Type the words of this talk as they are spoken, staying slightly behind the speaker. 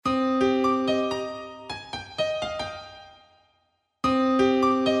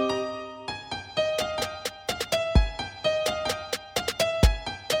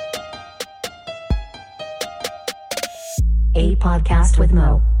Podcast with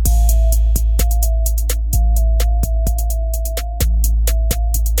Mo.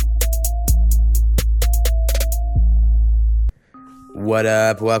 What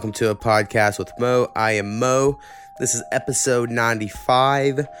up? Welcome to a podcast with Mo. I am Mo. This is episode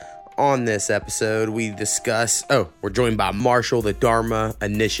 95. On this episode, we discuss... we're joined by Marshall, the Dharma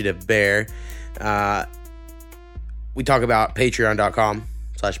Initiative Bear. We talk about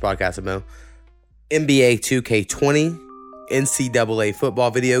patreon.com/podcast with Mo. NBA 2K20, NCAA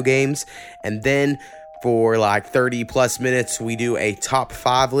football video games, and then for like 30 plus minutes, we do a top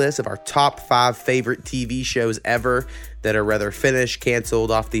 5 list of our top 5 favorite TV shows ever that are rather finished,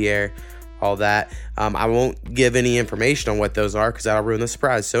 canceled, off the air, all that. I won't give any information on what those are because that'll ruin the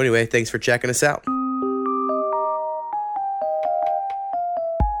surprise. So anyway, thanks for checking us out.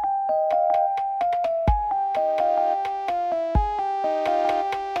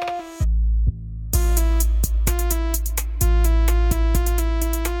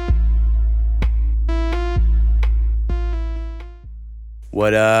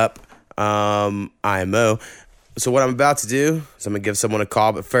 What up? I'm Mo. So what I'm about to do is I'm going to give someone a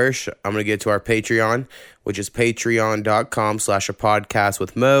call, but first I'm going to get to our Patreon, which is patreon.com/a-podcast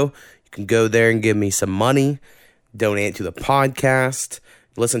with Mo. You can go there and give me some money, donate to the podcast,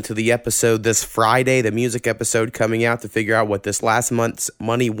 listen to the episode this Friday, the music episode coming out to figure out what this last month's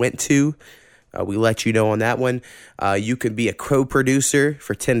money went to. We let you know on that one. You can be a co-producer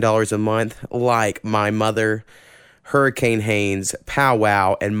for $10 a month, like my mother, Hurricane Haynes,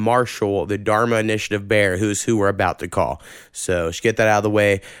 Powwow, and Marshall, the Dharma Initiative Bear, who's who we're about to call. So just get that out of the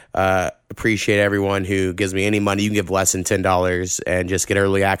way. Appreciate everyone who gives me any money. You can give less than $10 and just get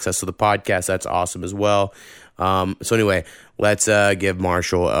early access to the podcast. That's awesome as well. So anyway, let's give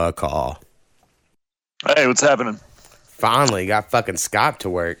Marshall a call. Hey, what's happening? Finally got fucking Scott to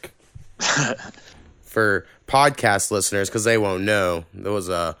work. For podcast listeners, because they won't know, there was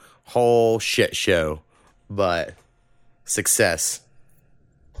a whole shit show, but... success.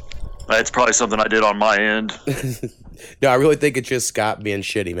 That's probably something I did on my end. No, I really think it's just Scott being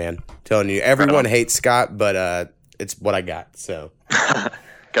shitty, man. I'm telling you, everyone hates Scott, but it's what I got, so.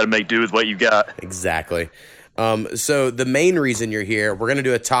 Got to make do with what you got. Exactly. So the main reason you're here, we're going to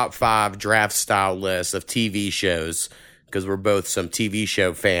do a top 5 draft style list of TV shows, because we're both some TV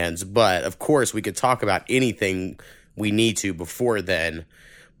show fans, but of course we could talk about anything we need to before then.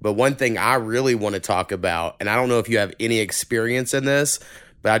 But one thing I really want to talk about, and I don't know if you have any experience in this,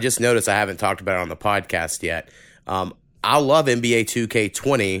 but I just noticed I haven't talked about it on the podcast yet. I love NBA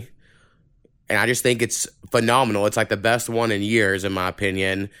 2K20, and I just think it's phenomenal. It's like the best one in years, in my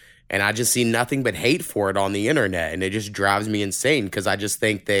opinion. And I just see nothing but hate for it on the internet, and it just drives me insane because I just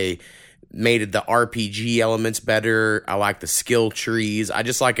think they made the RPG elements better. I like the skill trees. I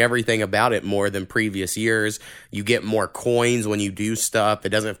just like everything about it more than previous years. You get more coins when you do stuff. It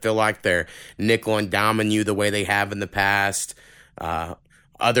doesn't feel like they're nickel and diming you the way they have in the past.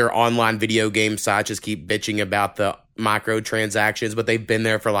 Other online video game sites just keep bitching about the microtransactions, but they've been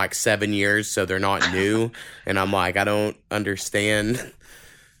there for like 7 years, so they're not new. And I'm like, I don't understand.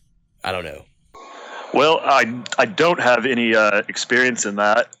 I don't know. Well, I don't have any experience in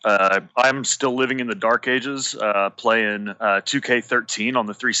that. I'm still living in the dark ages, playing 2K13 on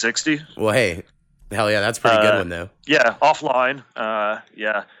the 360. Well, hey, hell yeah, that's a pretty good one, though. Yeah, offline.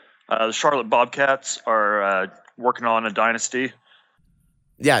 The Charlotte Bobcats are working on a dynasty.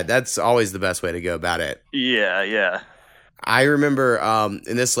 Yeah, that's always the best way to go about it. Yeah. I remember, and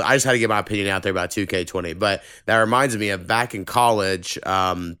this, I just had to get my opinion out there about 2K20, but that reminds me of back in college,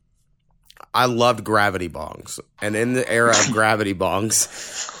 I loved Gravity Bongs. And in the era of Gravity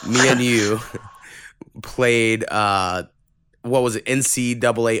Bongs, me and you played, what was it,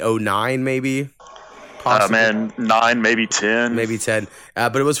 NCAA 09 maybe? Man, 9, maybe 10. Maybe 10.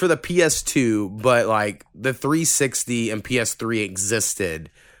 But it was for the PS2, but like the 360 and PS3 existed.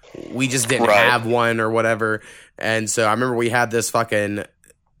 We just didn't have one or whatever. And so I remember we had this fucking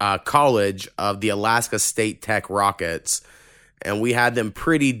college of the Alaska State Tech Rockets. And we had them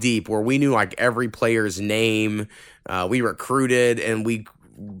pretty deep where we knew like every player's name. We recruited and we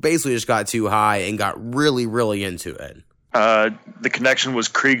basically just got too high and got really, really into it. The connection was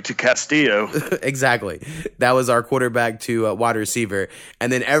Krieg to Castillo. Exactly. That was our quarterback to wide receiver.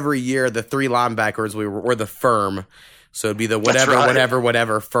 And then every year the 3 linebackers were the firm. So it'd be the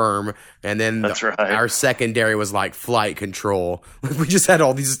whatever firm. And then our secondary was like flight control. We just had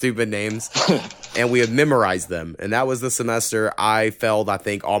all these stupid names. And we had memorized them. And that was the semester I failed, I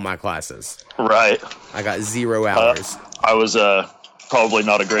think, all my classes. Right. I got 0 hours. I was probably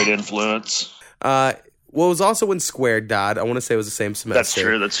not a great influence. Well, it was also when Squared died. I want to say it was the same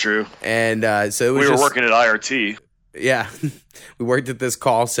semester. That's true. And so it was we were working at IRT. Yeah, we worked at this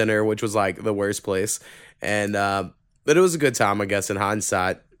call center, which was like the worst place, and but it was a good time, I guess. In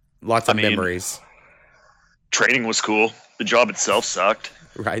hindsight, lots of memories. Training was cool. The job itself sucked.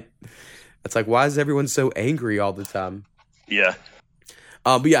 Right? It's like, why is everyone so angry all the time? Yeah.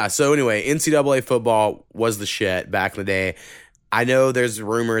 But yeah. So anyway, NCAA football was the shit back in the day. I know there's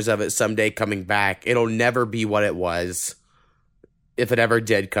rumors of it someday coming back. It'll never be what it was, if it ever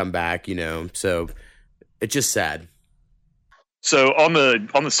did come back. So it's just sad. So on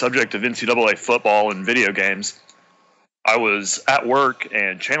the subject of NCAA football and video games, I was at work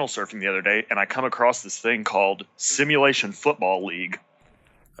and channel surfing the other day, and I come across this thing called Simulation Football League.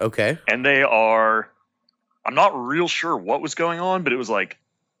 Okay. And I'm not real sure what was going on, but it was like,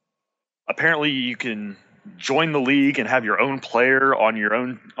 apparently you can join the league and have your own player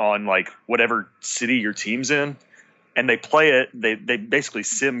on like whatever city your team's in. And they play it, they basically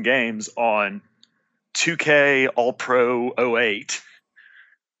sim games on 2K All-Pro 08.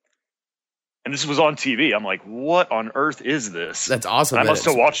 And this was on TV. I'm like, what on earth is this? That's awesome. And I must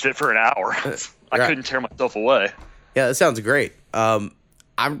have watched it for an hour. I couldn't tear myself away. Yeah, that sounds great. I'm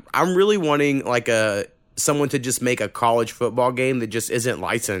really wanting like someone to just make a college football game that just isn't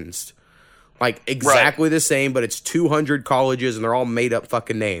licensed. Like exactly the same, but it's 200 colleges and they're all made up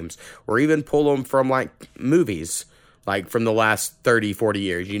fucking names. Or even pull them from like movies. Like from the last 30, 40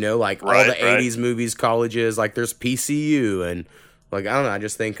 years, like all the 80s movies, colleges, like there's PCU and like, I don't know. I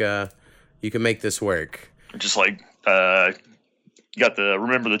just think you can make this work. Just like you got the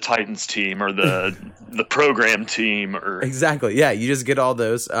Remember the Titans team or the program team or exactly. Yeah, you just get all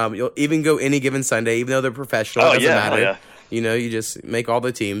those. You'll even go Any Given Sunday, even though they're professional. It doesn't matter. Yeah. You just make all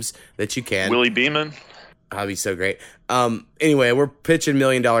the teams that you can. Willie Beeman. That'd be so great. Anyway, we're pitching $1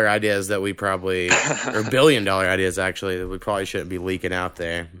 million ideas that we probably, or $1 billion ideas actually, that we probably shouldn't be leaking out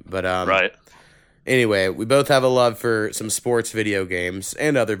there. But right. Anyway, we both have a love for some sports video games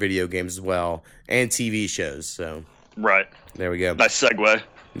and other video games as well, and TV shows. So right. There we go. Nice segue.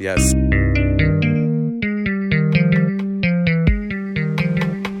 Yes.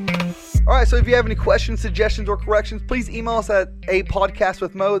 All right, so if you have any questions, suggestions, or corrections, please email us at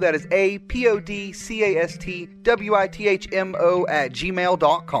apodcastwithmo, that is apodcastwithmo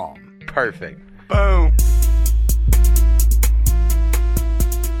 @gmail.com. Perfect. Boom.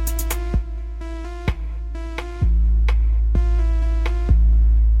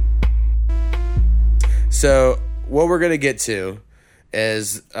 So what we're going to get to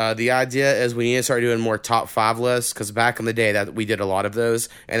is the idea is we need to start doing more top 5 lists, because back in the day that we did a lot of those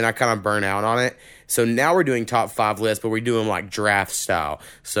and then I kind of burn out on it. So now we're doing top 5 lists, but we're doing like draft style.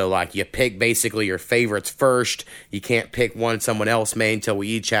 So like you pick basically your favorites first. You can't pick one someone else made until we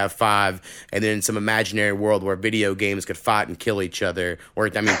each have 5. And then in some imaginary world where video games could fight and kill each other, or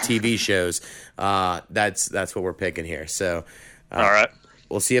TV shows, that's what we're picking here. So all right.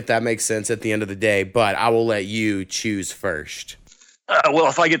 We'll see if that makes sense at the end of the day, but I will let you choose first. Well,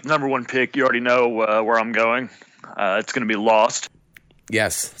 if I get the number 1 pick, you already know where I'm going. It's going to be Lost.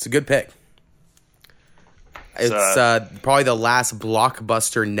 Yes, it's a good pick. It's probably the last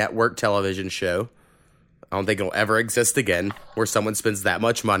blockbuster network television show. I don't think it'll ever exist again where someone spends that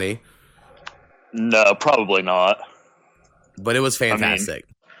much money. No, probably not. But it was fantastic.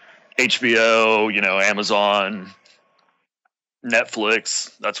 HBO, Amazon,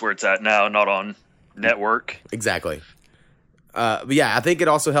 Netflix, that's where it's at now, not on network. Exactly. But yeah, I think it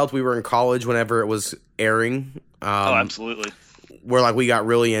also helped we were in college whenever it was airing. Absolutely. Where we got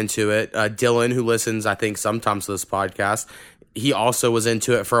really into it. Dylan, who listens, I think, sometimes to this podcast, he also was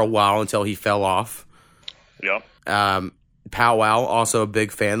into it for a while until he fell off. Yep. Powwow, also a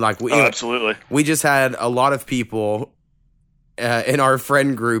big fan. Absolutely. We just had a lot of people in our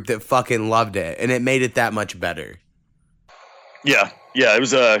friend group that fucking loved it, and it made it that much better. Yeah. It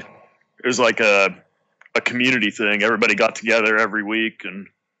was like a community thing. Everybody got together every week, and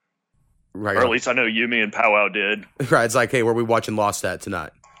right, or at least I know Yumi and Powwow did. Right, it's like, hey, where are we watching Lost at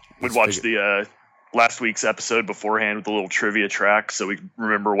tonight? We'd watch the last week's episode beforehand with a little trivia track so we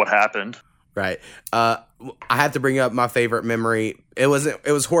remember what happened. Right. I have to bring up my favorite memory. It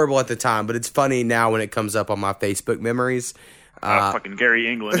was horrible at the time, but it's funny now when it comes up on my Facebook memories. Fucking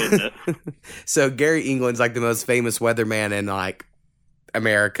Gary England, isn't it? So Gary England's like the most famous weatherman in like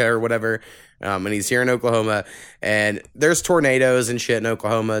America or whatever. And he's here in Oklahoma, and there's tornadoes and shit in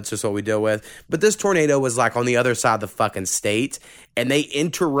Oklahoma. It's just what we deal with. But this tornado was like on the other side of the fucking state, and they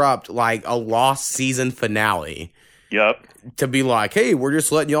interrupt like a Lost season finale. Yep. To be like, hey, we're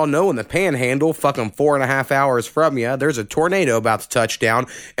just letting y'all know in the Panhandle, fucking 4.5 hours from you, there's a tornado about to touch down,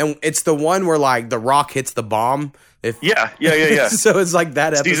 and it's the one where like the rock hits the bomb. Yeah. So it's like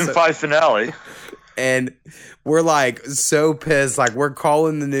that episode. Season 5 finale. And we're like so pissed. Like, we're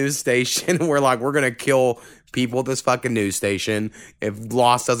calling the news station. We're like, we're going to kill people at this fucking news station if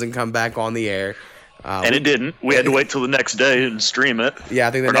Lost doesn't come back on the air. And it didn't. We had to wait till the next day and stream it. Yeah,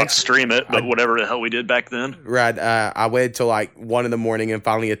 I think not stream it, but whatever the hell we did back then. Right. I waited till like 1 a.m. and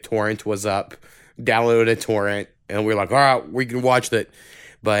finally a torrent was up. Downloaded a torrent, and we were like, all right, we can watch it.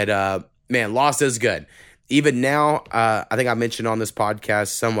 But man, Lost is good. Even now, I think I mentioned on this podcast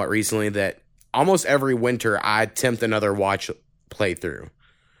somewhat recently that almost every winter I attempt another watch playthrough.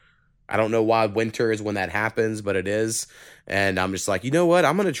 I don't know why winter is when that happens, but it is. And I'm just like, you know what?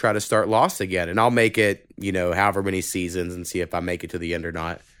 I'm going to try to start Lost again. And I'll make it, however many seasons and see if I make it to the end or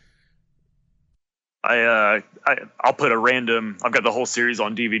not. I'll put I've got the whole series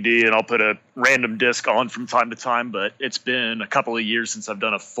on DVD, and I'll put a random disc on from time to time, but it's been a couple of years since I've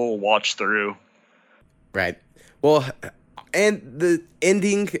done a full watch through. Right. Well, and the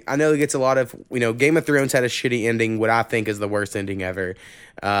ending, I know it gets a lot of, Game of Thrones had a shitty ending, what I think is the worst ending ever,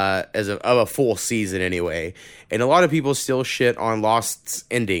 of a full season anyway. And a lot of people still shit on Lost's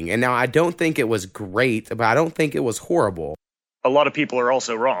ending. And now I don't think it was great, but I don't think it was horrible. A lot of people are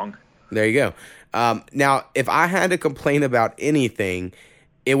also wrong. There you go. Now, if I had to complain about anything,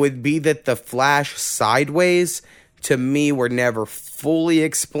 it would be that the flash sideways, to me, were never fully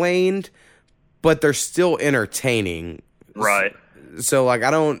explained, but they're still entertaining. Right. So, like,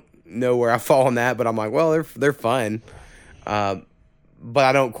 I don't know where I fall on that, but I'm like, well, they're fun. But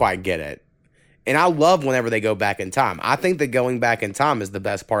I don't quite get it. And I love whenever they go back in time. I think that going back in time is the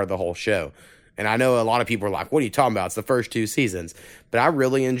best part of the whole show. And I know a lot of people are like, what are you talking about? It's the first 2 seasons. But I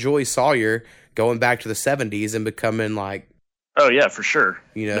really enjoy Sawyer going back to the 70s and becoming like... Oh, yeah, for sure.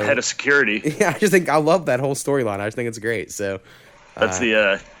 The head of security. Yeah, I love that whole storyline. I just think it's great. So that's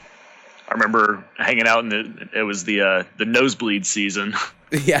I remember hanging out it was the nosebleed season.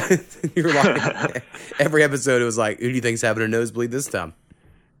 Yeah, you're like every episode it was like, who do you think's having a nosebleed this time?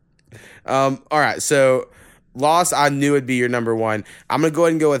 All right, so Lost, I knew it'd be your number one. I'm gonna go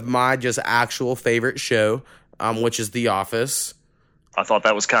ahead and go with my just actual favorite show, which is The Office. I thought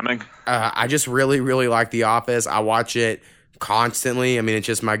that was coming. I just really, really like The Office. I watch it constantly. I mean, it's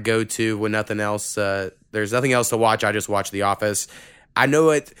just my go-to when nothing else. There's nothing else to watch. I just watch The Office. I know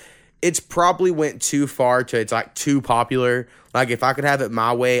it's probably went too far to it's like too popular. Like if I could have it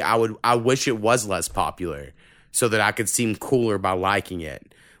my way, I wish it was less popular so that I could seem cooler by liking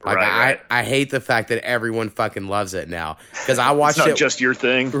it. Like right. I hate the fact that everyone fucking loves it now because I watched it's not just your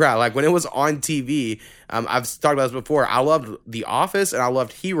thing, right? Like when it was on TV, I've talked about this before. I loved The Office and I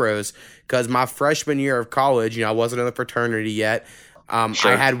loved Heroes because my freshman year of college, I wasn't in the fraternity yet.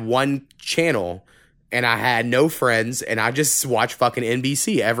 Sure. I had one channel and I had no friends and I just watched fucking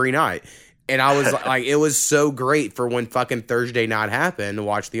NBC every night. And I was like, it was so great for when fucking Thursday night happened to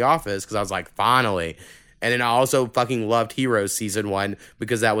watch The Office because I was like, finally. And then I also fucking loved Heroes season 1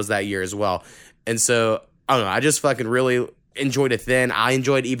 because that was that year as well. And so, I don't know, I just fucking really enjoyed it then. I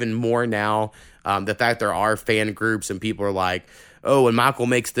enjoy it even more now. The fact there are fan groups and people are like, oh, when Michael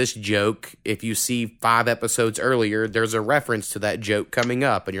makes this joke, if you see 5 episodes earlier, there's a reference to that joke coming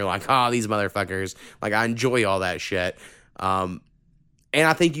up. And you're like, these motherfuckers. Like, I enjoy all that shit. And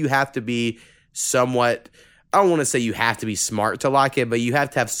I think you have to be somewhat... I don't want to say you have to be smart to like it, but you have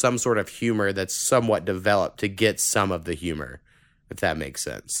to have some sort of humor that's somewhat developed to get some of the humor, if that makes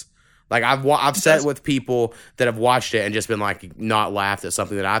sense. Like I've sat with people that have watched it and just been like not laughed at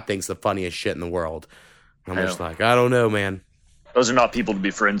something that I think's the funniest shit in the world. I'm just like, I don't know, man. Those are not people to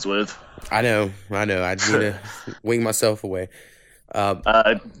be friends with. I know. I need to wing myself away.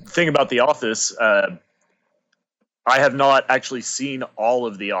 Thing about The Office, I have not actually seen all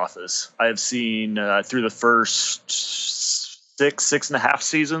of The Office. I have seen through the first 6.5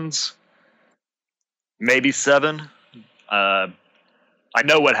 seasons, maybe 7. I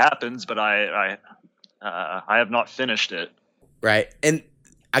know what happens, but I have not finished it. Right, and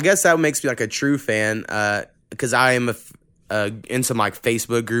I guess that makes me like a true fan because I am in some like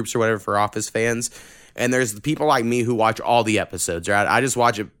Facebook groups or whatever for Office fans, and there's people like me who watch all the episodes. Right, I just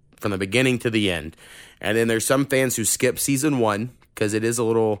watch it from the beginning to the end. And then there's some fans who skip season 1 because it is a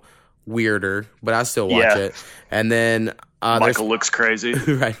little weirder, but I still watch it. And then Michael looks crazy,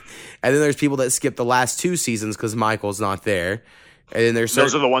 right? And then there's people that skip the last 2 seasons because Michael's not there. And then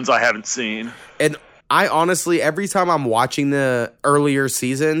those are the ones I haven't seen. And I honestly, every time I'm watching the earlier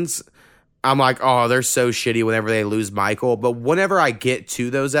seasons, I'm like, oh, they're so shitty whenever they lose Michael. But whenever I get to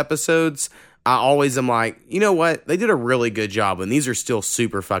those episodes, I always am like, you know what? They did a really good job, and these are still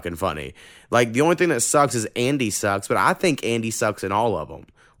super fucking funny. Like, the only thing that sucks is Andy sucks, but I think Andy sucks in all of them.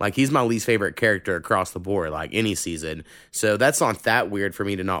 Like, he's my least favorite character across the board, like, any season. So that's not that weird for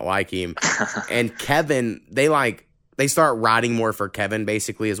me to not like him. And Kevin, they start riding more for Kevin,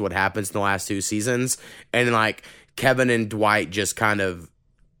 basically, is what happens in the last 2 seasons. And, like, Kevin and Dwight just kind of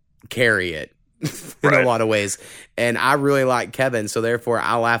carry it in a lot of ways. And I really like Kevin, so therefore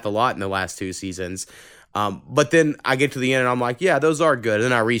I laugh a lot in the last 2 seasons. But then I get to the end and I'm like, yeah, those are good.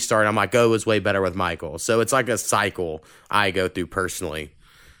 And then I restart and I'm like, oh, it was way better with Michael. So it's like a cycle I go through personally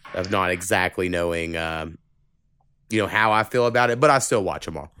of not exactly knowing, how I feel about it, but I still watch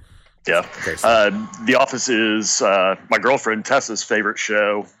them all. Yeah. The Office is my girlfriend Tessa's favorite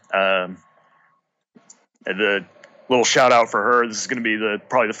show. And the little shout out for her. This is going to be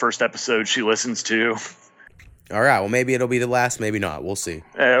probably the first episode she listens to. All right. Well, maybe it'll be the last, maybe not. We'll see.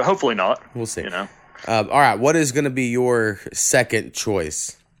 Hopefully not. We'll see. All right, what is going to be your second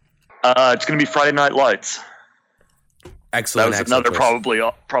choice? It's going to be Friday Night Lights. Excellent. That was another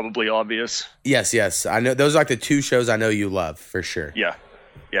choice. Probably obvious. Yes. I know those are like the 2 shows I know you love for sure.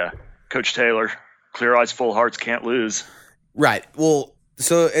 Yeah. Coach Taylor, Clear Eyes, Full Hearts, Can't Lose. Right. Well,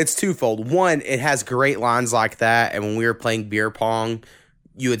 so it's twofold. One, it has great lines like that, and when we were playing beer pong,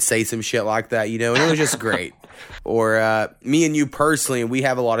 you would say some shit like that, and it was just great. Or me and you personally, we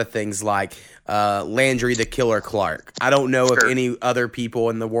have a lot of things like Landry the Killer Clark. I don't know if any other people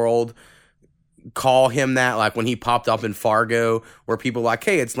in the world call him that, like when he popped up in Fargo, where people like,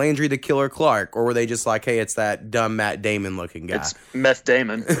 hey, it's Landry the Killer Clark, or were they just like, hey, it's that dumb Matt Damon looking guy? It's Meth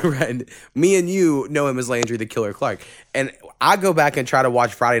Damon. Right. Me and you know him as Landry the Killer Clark. And I go back and try to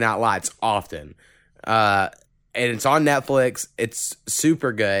watch Friday Night Lights often. And it's on Netflix. It's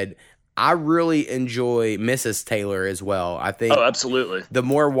super good. I really enjoy Mrs. Taylor as well. I think absolutely. The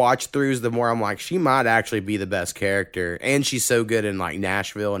more watch throughs, the more I'm like, she might actually be the best character. And she's so good in like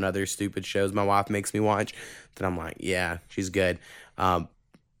Nashville and other stupid shows my wife makes me watch that I'm like, yeah, she's good. But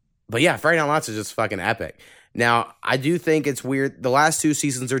yeah, Friday Night Lights is just fucking epic. Now, I do think it's weird. The last 2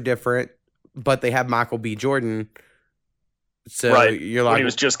 seasons are different, but they have Michael B. Jordan. So you're like, when he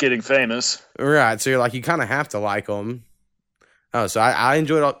was just getting famous. Right. So you're like, you kind of have to like him. Oh, so I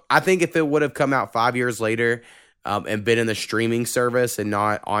enjoyed it. I think if it would have come out 5 years later and been in the streaming service and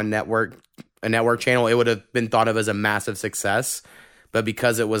not on a network channel, it would have been thought of as a massive success. But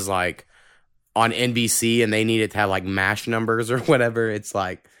because it was like on NBC and they needed to have like MASH numbers or whatever, it's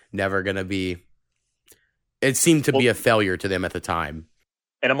like never going to be. It seemed to be a failure to them at the time.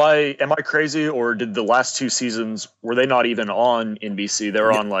 And am I crazy, or did the last 2 seasons, were they not even on NBC? They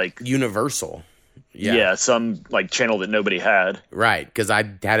were on like Universal. Yeah, some like channel that nobody had. Right, because I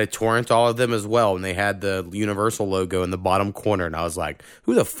had to torrent all of them as well, and they had the Universal logo in the bottom corner, and I was like,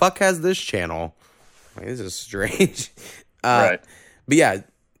 who the fuck has this channel? Like, this is strange. Right. But yeah,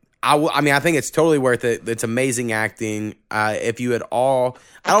 I think it's totally worth it. It's amazing acting. If you had I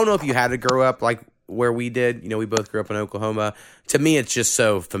don't know if you had to grow up like where we did. We both grew up in Oklahoma. To me, it's just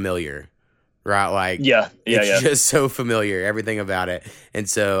so familiar. Right, like it's just so familiar, everything about it, and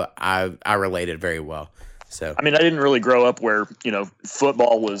so I related very well. So I mean, I didn't really grow up where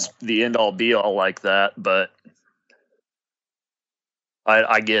football was the end all be all like that, but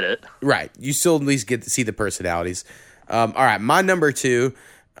I get it. Right, you still at least get to see the personalities. All right, my number 2.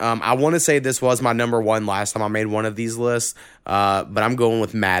 I want to say this was my number 1 last time I made one of these lists, but I'm going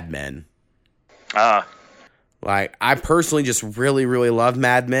with Mad Men. Like, I personally just really, really love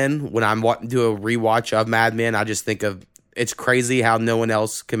Mad Men. When I'm do a rewatch of Mad Men, I just think of it's crazy how no one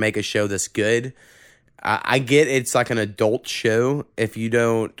else can make a show this good. I get it's like an adult show. If you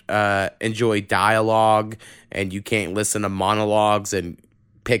don't enjoy dialogue and you can't listen to monologues and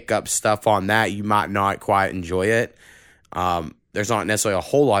pick up stuff on that, you might not quite enjoy it. There's not necessarily a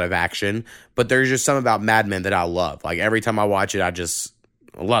whole lot of action, but there's just something about Mad Men that I love. Like, every time I watch it, I just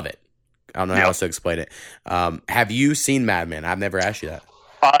love it. I don't know how else to explain it. Have you seen Mad Men? I've never asked you that.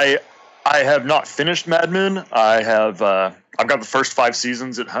 I have not finished Mad Men. I have. I've got the first 5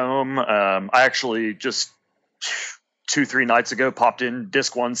 seasons at home. I actually just 2-3 nights ago popped in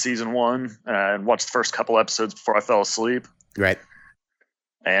disc 1, season 1, and watched the first couple episodes before I fell asleep. Right.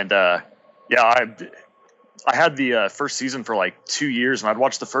 And I had the first season for like 2 years, and I'd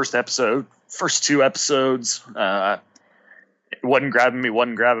watched the first 2 episodes. It wasn't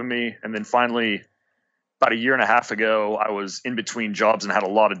grabbing me. And then finally, about a year and a half ago, I was in between jobs and had a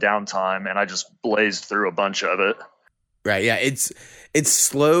lot of downtime, and I just blazed through a bunch of it. Right. Yeah. It's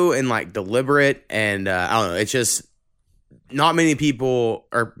slow and like deliberate. And I don't know. It's just not many people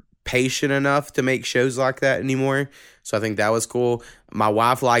are patient enough to make shows like that anymore. So I think that was cool. My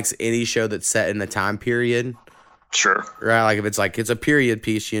wife likes any show that's set in a time period. Sure. Right? Like if it's a period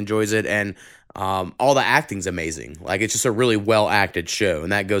piece, she enjoys it, and all the acting's amazing. Like it's just a really well acted show,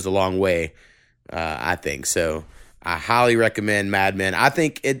 and that goes a long way, I think. So I highly recommend Mad Men. I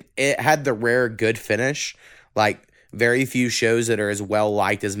think it had the rare good finish. Like very few shows that are as well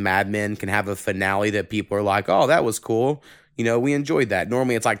liked as Mad Men can have a finale that people are like, oh, that was cool. You know, we enjoyed that.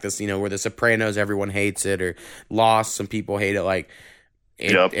 Normally it's like this, you know, where The Sopranos, everyone hates it, or Lost, some people hate it. Like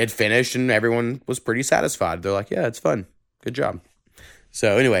it finished and everyone was pretty satisfied. They're like, yeah, it's fun. Good job.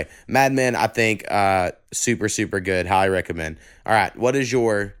 So anyway, Mad Men, I think super, super good. Highly recommend. All right, what is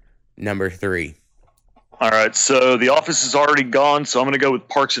your number 3? All right, so The Office is already gone, so I'm going to go with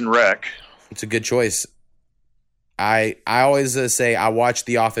Parks and Rec. It's a good choice. I always say I watch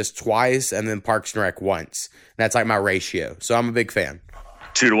The Office twice and then Parks and Rec once. That's like my ratio. So I'm a big fan.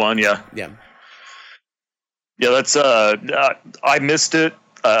 2-to-1, yeah. Yeah. Yeah, that's I missed it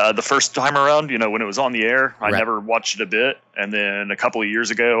the first time around, you know, when it was on the air. I never watched it a bit. And then a couple of years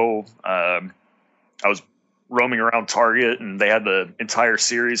ago, I was roaming around Target and they had the entire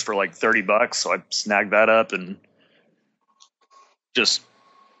series for like $30. So I snagged that up and just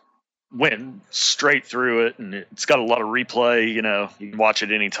went straight through it. And it's got a lot of replay, you know, you can watch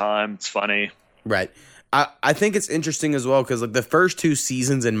it anytime. It's funny. Right. I think it's interesting as well because like the first 2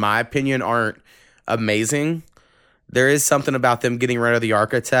 seasons, in my opinion, aren't amazing. There is something about them getting rid of the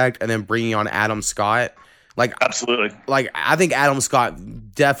architect and then bringing on Adam Scott. Like absolutely. Like I think Adam Scott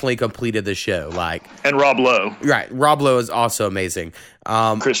definitely completed the show. Like and Rob Lowe. Right. Rob Lowe is also amazing.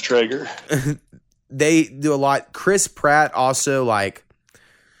 Chris Traeger. They do a lot. Chris Pratt also like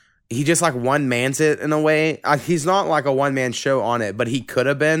he just like one-mans it in a way. He's not like a one-man show on it, but he could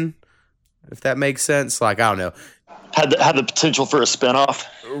have been, if that makes sense. Like I don't know. Had the potential for a spinoff.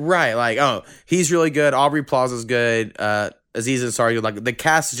 Right, like, oh, he's really good. Aubrey Plaza's good. Aziz Ansari, like, the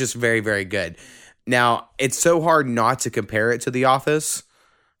cast is just very, very good. Now, it's so hard not to compare it to The Office,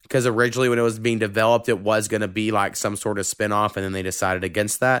 because originally when it was being developed, it was going to be, like, some sort of spinoff, and then they decided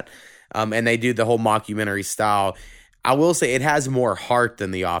against that. And they do the whole mockumentary style. I will say it has more heart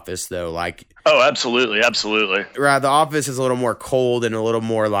than The Office, though. Like, oh, absolutely, absolutely. Right, The Office is a little more cold and a little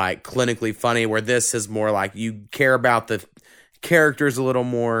more, like, clinically funny, where this is more like you care about the characters a little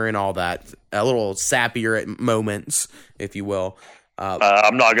more and all that, a little sappier at moments, if you will.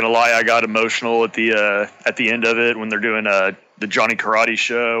 I'm not gonna lie, I got emotional at the end of it when they're doing the Johnny Karate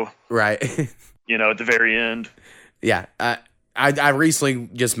show. Right. You know, at the very end. Yeah, I recently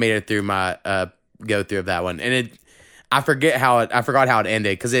just made it through my go through of that one, and I forgot how it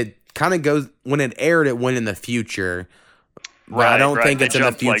ended because it kind of goes when it aired. It went in the future, but I don't think it's in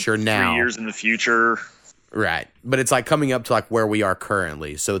the future like now. 3 years in the future. Right. But it's like coming up to like where we are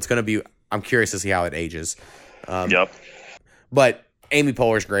currently. So it's going to be, I'm curious to see how it ages. Yep. But Amy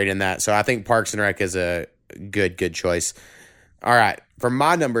Poehler's great in that. So I think Parks and Rec is a good choice. All right. For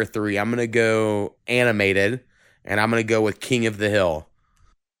my number 3, I'm going to go animated, and I'm going to go with King of the Hill.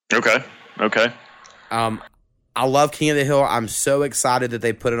 Okay. I love King of the Hill. I'm so excited that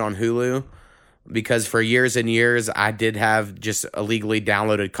they put it on Hulu, because for years and years I did have just illegally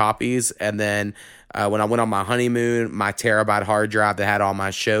downloaded copies, and then when I went on my honeymoon, my terabyte hard drive that had all my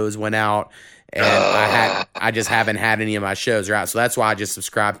shows went out, and I just haven't had any of my shows right. So that's why I just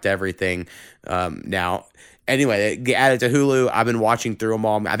subscribed to everything now. Anyway, they added to Hulu. I've been watching through them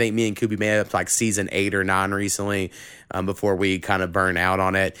all. I think me and Kubi made it up to like season 8 or 9 recently before we kind of burn out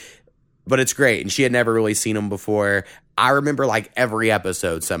on it. But it's great, and she had never really seen them before. I remember like every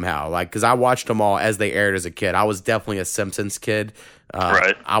episode somehow, like because I watched them all as they aired as a kid. I was definitely a Simpsons kid.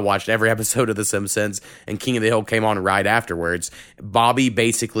 Right. I watched every episode of The Simpsons, and King of the Hill came on right afterwards. Bobby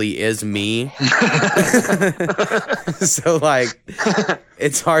basically is me. So like,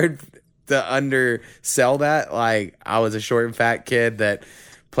 it's hard to undersell that. Like, I was a short and fat kid that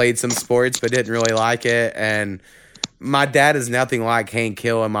played some sports but didn't really like it, and my dad is nothing like Hank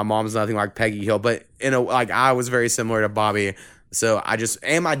Hill, and my mom's nothing like Peggy Hill, but I was very similar to Bobby. So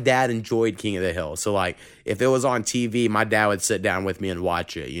and my dad enjoyed King of the Hill. So like, if it was on TV, my dad would sit down with me and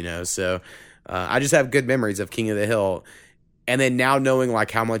watch it, you know? So I just have good memories of King of the Hill. And then now knowing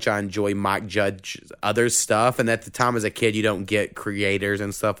like how much I enjoy Mike Judge's other stuff. And at the time as a kid, you don't get creators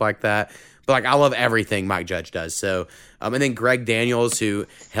and stuff like that. But like, I love everything Mike Judge does. So, and then Greg Daniels, who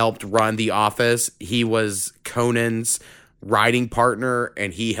helped run The Office, he was Conan's writing partner,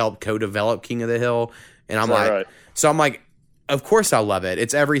 and he helped co-develop King of the Hill. And I'm like, of course I love it.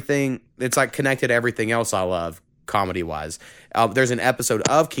 It's everything. It's like connected to everything else I love comedy-wise. There's an episode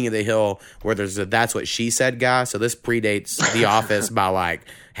of King of the Hill where there's a That's What She Said guy. So this predates The Office by like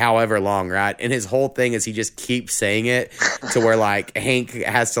however long, right? And his whole thing is he just keeps saying it to where like Hank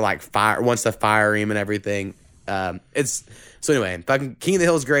has to like wants to fire him and everything. It's so anyway. Fucking King of the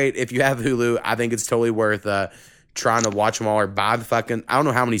Hill is great. If you have Hulu, I think it's totally worth trying to watch them all or buy the fucking. I don't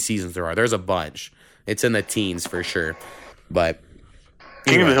know how many seasons there are. There's a bunch. It's in the teens for sure. But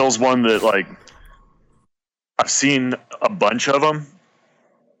King of the Hill's one that like I've seen a bunch of them,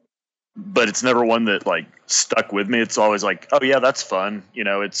 but it's never one that like stuck with me. It's always like, oh yeah, that's fun. You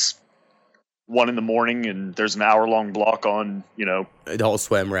know, it's 1 a.m. and there's an hour-long block on, you know, Adult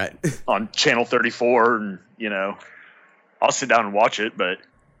Swim, right? on channel 34, and you know, I'll sit down and watch it. But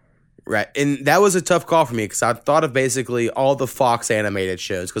Right. And that was a tough call for me because I thought of basically all the Fox animated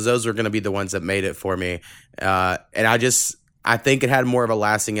shows because those were going to be the ones that made it for me. And I think it had more of a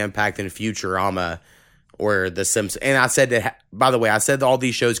lasting impact than Futurama or The Simpsons. And I said that, by the way, I said that all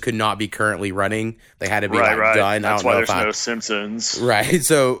these shows could not be currently running. They had to be done. That's why there's no Simpsons. Right.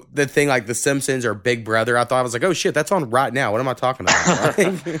 So the thing like The Simpsons or Big Brother, I thought I was like, oh shit, that's on right now. What am I talking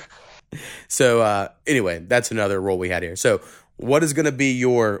about? So anyway, that's another rule we had here. So what is going to be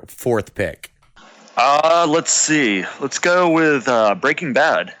your 4th pick? Let's see. Let's go with Breaking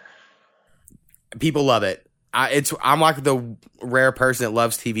Bad. People love it. I'm like the rare person that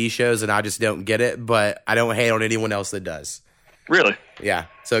loves TV shows, and I just don't get it. But I don't hate on anyone else that does. Really? Yeah.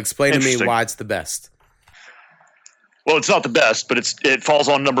 So explain to me why it's the best. Well, it's not the best, but it falls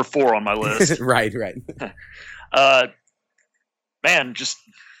on number 4 on my list. Right. Man, just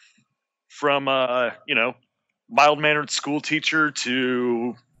from you know, mild-mannered school teacher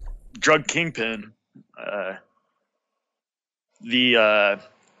to drug kingpin, the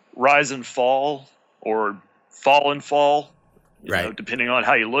rise and fall, or fall and fall, you know, depending on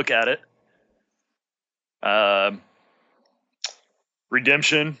how you look at it.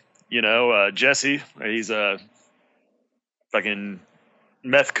 Redemption, you know, Jesse, he's a fucking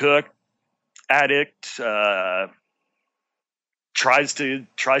meth cook, addict, tries to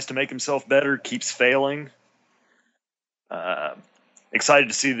make himself better, keeps failing. Excited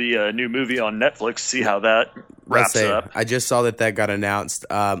to see the new movie on Netflix, see how that wraps up. I just saw that got announced.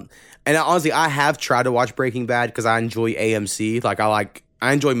 And honestly, I have tried to watch Breaking Bad because I enjoy AMC.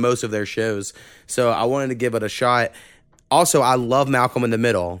 I enjoy most of their shows. So I wanted to give it a shot. Also, I love Malcolm in the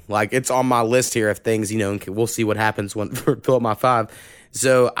Middle. Like, it's on my list here of things, you know, we'll see what happens when fill up my 5.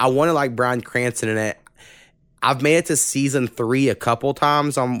 So I want to like Bryan Cranston in it. I've made it to season 3 a couple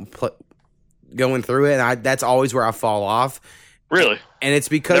times. I'm going through it, and that's always where I fall off. Really? And it's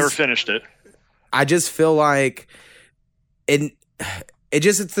because never finished it. I just feel like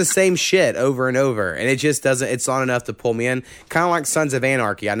it's the same shit over and over, and it's not enough to pull me in. Kind of like Sons of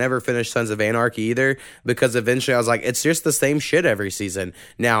Anarchy. I never finished Sons of Anarchy either because eventually I was like, it's just the same shit every season.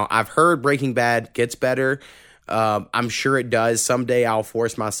 Now, I've heard Breaking Bad gets better. I'm sure it does. Someday I'll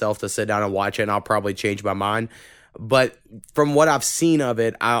force myself to sit down and watch it, and I'll probably change my mind. But from what I've seen of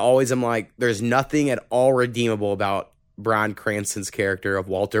it, I always am like, there's nothing at all redeemable about Bryan Cranston's character of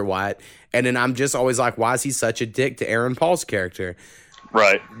Walter White. And then I'm just always like, why is he such a dick to Aaron Paul's character?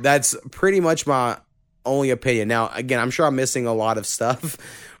 Right. That's pretty much my only opinion. Now, again, I'm sure I'm missing a lot of stuff,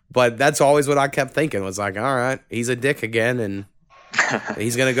 but that's always what I kept thinking was like, all right, he's a dick again, and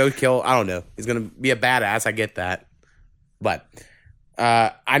he's going to go kill, I don't know. He's going to be a badass. I get that. But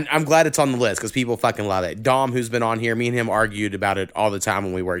I'm glad it's on the list because people fucking love it. Dom, who's been on here, me and him argued about it all the time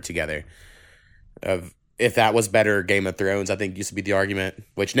when we worked together. Of if that was better Game of Thrones, I think used to be the argument.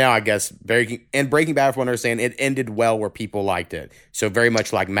 Which now I guess Breaking Bad, from what I understand, it ended well where people liked it. So very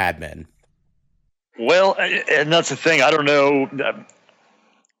much like Mad Men. Well, and that's the thing. I don't know.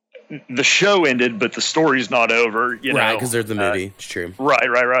 The show ended, but the story's not over. You know, right? Because there's the movie. It's true.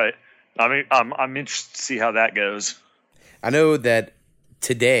 Right. I mean, I'm interested to see how that goes. I know that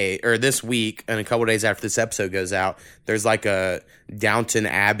today or this week, and a couple of days after this episode goes out, there's like a Downton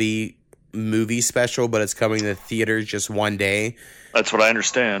Abbey movie special, but it's coming to theaters just one day. That's what I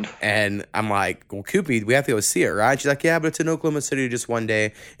understand. And I'm like, well, Koopy, we have to go see it, right? She's like, yeah, but it's in Oklahoma City just one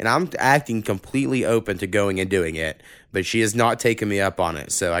day. And I'm acting completely open to going and doing it, but she has not taken me up on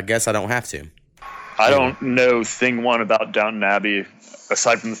it. So I guess I don't have to. I don't know thing one about Downton Abbey,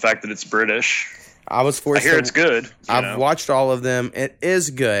 aside from the fact that it's British. I was forced. I hear it's good. I've watched all of them. It is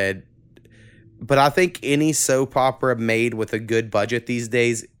good, but I think any soap opera made with a good budget these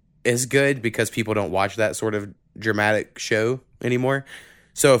days is good because people don't watch that sort of dramatic show anymore.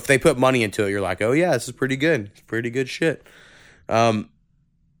 So if they put money into it, you're like, oh yeah, this is pretty good. It's pretty good shit. All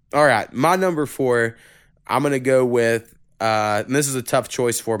right, my number 4, I'm gonna go with. And this is a tough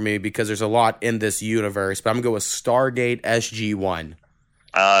choice for me because there's a lot in this universe, but I'm gonna go with Stargate SG-1.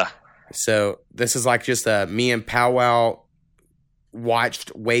 So this is like just me and Powwow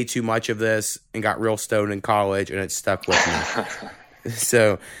watched way too much of this and got real stoned in college, and it stuck with me.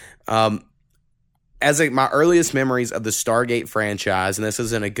 So my earliest memories of the Stargate franchise, and this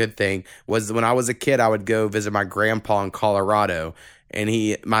isn't a good thing, was when I was a kid, I would go visit my grandpa in Colorado.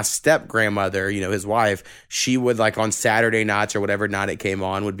 And my step grandmother, his wife, she would, like, on Saturday nights or whatever night it came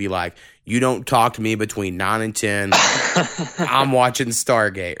on, would be like, you don't talk to me between 9 and 10. I'm watching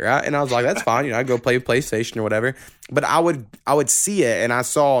Stargate, right? And I was like, that's fine. I'd go play PlayStation or whatever. But I would see it, and I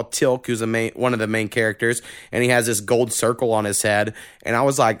saw Tilk, who's one of the main characters, and he has this gold circle on his head. And I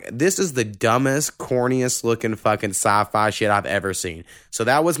was like, this is the dumbest, corniest looking fucking sci-fi shit I've ever seen. So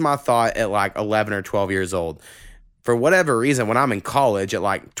that was my thought at like 11 or 12 years old. For whatever reason, when I'm in college at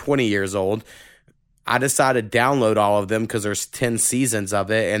like 20 years old, I decided to download all of them because there's 10 seasons of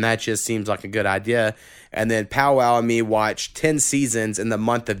it, and that just seems like a good idea. And then Powwow and me watched 10 seasons in the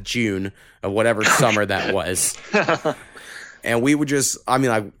month of June of whatever summer that was. And we would just,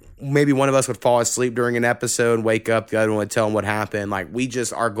 maybe one of us would fall asleep during an episode and wake up, the other one would tell them what happened. Like,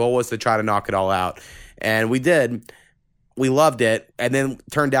 our goal was to try to knock it all out. And we did. We loved it, and then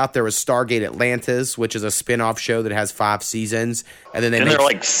turned out there was Stargate Atlantis, which is a spin-off show that has 5 seasons. And then there are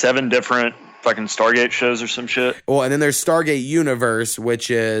like 7 different fucking Stargate shows or some shit? Well, and then there's Stargate Universe, which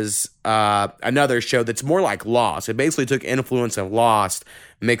is another show that's more like Lost. It basically took influence of Lost,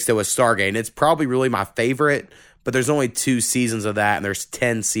 mixed it with Stargate, and it's probably really my favorite, but there's only 2 seasons of that, and there's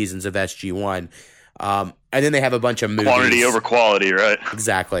 10 seasons of SG-1. And then they have a bunch of movies. Quantity over quality, right?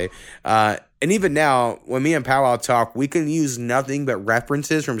 Exactly. And even now, when me and Powwow talk, we can use nothing but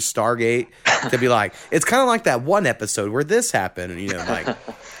references from Stargate to be like, it's kind of like that one episode where this happened,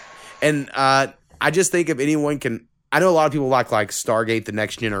 And I just think if anyone can, I know a lot of people like Stargate: The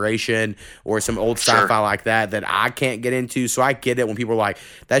Next Generation or some old sci-fi like that I can't get into. So I get it when people are like,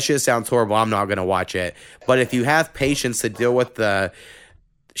 that shit sounds horrible, I'm not going to watch it. But if you have patience to deal with the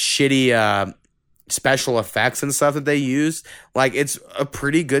shitty special effects and stuff that they use, like, it's a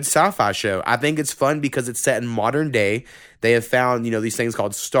pretty good sci-fi show. I think it's fun because it's set in modern day. They have found, these things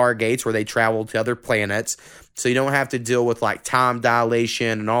called stargates where they travel to other planets. So you don't have to deal with like time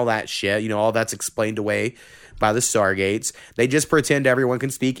dilation and all that shit. All that's explained away by the stargates. They just pretend everyone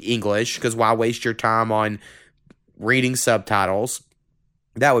can speak English, because why waste your time on reading subtitles?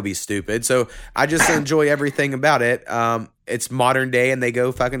 That would be stupid. So I just enjoy everything about it. It's modern day, and they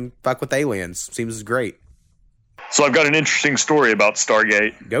go fuck with aliens. Seems great. So I've got an interesting story about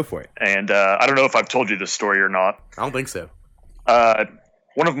Stargate. Go for it. And I don't know if I've told you this story or not. I don't think so.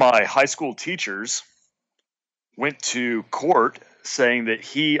 One of my high school teachers went to court saying that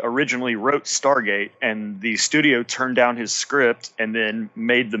he originally wrote Stargate, and the studio turned down his script and then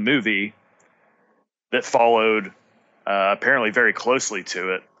made the movie that followed apparently very closely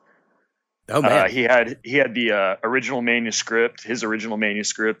to it. Oh man. He had the original manuscript, his original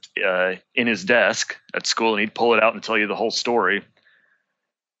manuscript, in his desk at school, and he'd pull it out and tell you the whole story.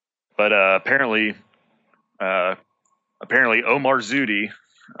 But apparently Omar Zudi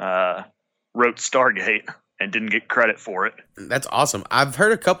wrote Stargate and didn't get credit for it. That's awesome. I've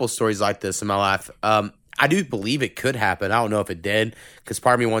heard a couple stories like this in my life. I do believe it could happen. I don't know if it did, because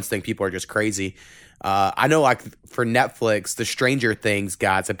part of me wants to think people are just crazy. I know, like, for Netflix, the Stranger Things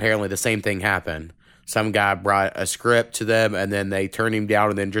guys, apparently the same thing happened. Some guy brought a script to them, and then they turned him down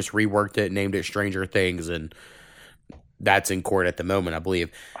and then just reworked it and named it Stranger Things, and that's in court at the moment, I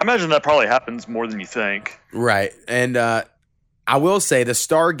believe. I imagine that probably happens more than you think. Right. And I will say the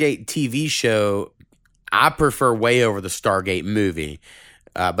Stargate TV show, I prefer way over the Stargate movie.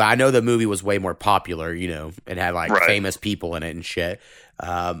 But I know the movie was way more popular, it had like famous people in it and shit.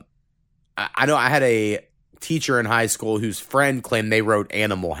 I know I had a teacher in high school whose friend claimed they wrote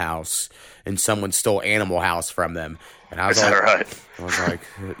Animal House and someone stole Animal House from them. And I was like,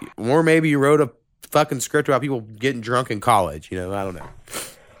 or maybe you wrote a fucking script about people getting drunk in college. I don't know.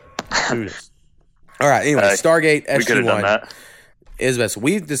 Who knows? All right. Anyway, Stargate SG-1. We could have done that. Is best.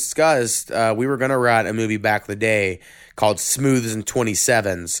 We've discussed we were going to write a movie back in the day called Smooths and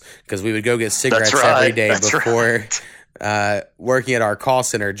 27s, because we would go get cigarettes every day before working at our call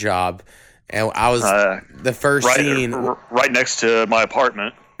center job. And I was the first scene right next to my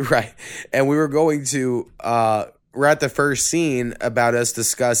apartment. Right. And we were going to we're at the first scene about us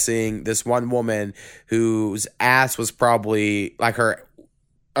discussing this one woman whose ass was probably like her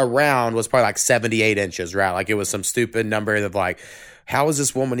around was probably like 78 inches, right? Like it was some stupid number of like, how is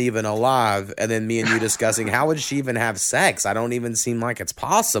this woman even alive? And then me and you discussing, how would she even have sex? I don't even seem like it's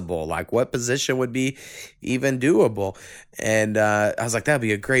possible. Like, what position would be even doable? And I was like, that'd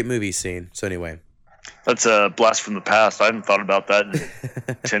be a great movie scene. So anyway. That's a blast from the past. I hadn't thought about that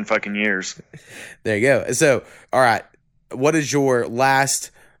in 10 fucking years. There you go. So, all right. What is your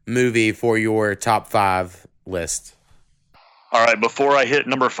last movie for your top 5 list? All right, before I hit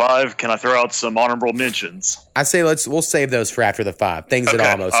number 5, can I throw out some honorable mentions? I say we'll save those for after the 5. Things that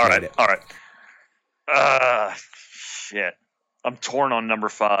almost made it. All right. Shit. I'm torn on number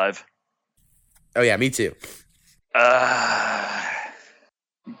 5. Oh yeah, me too.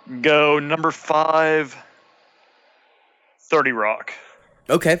 Go number 5, 30 Rock.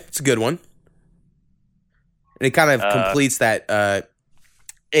 Okay, it's a good one. And it kind of completes that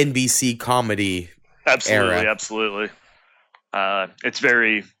NBC comedy era. Absolutely. It's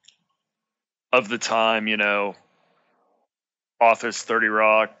very of the time, Office, 30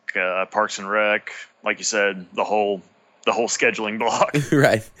 Rock, Parks and Rec, like you said, the whole scheduling block.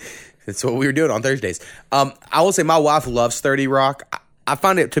 Right. That's what we were doing on Thursdays. I will say my wife loves 30 Rock. I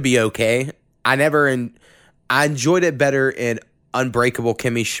find it to be okay. I enjoyed it better in Unbreakable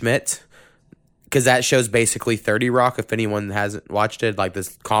Kimmy Schmidt, because that show's basically 30 Rock. If anyone hasn't watched it, like,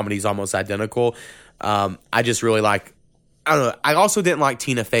 this comedy's almost identical. I just really I don't know. I also didn't like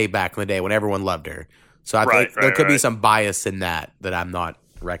Tina Fey back in the day when everyone loved her. So I think there could be some bias in that I'm not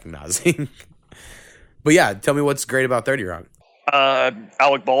recognizing. But yeah, tell me what's great about 30 Rock.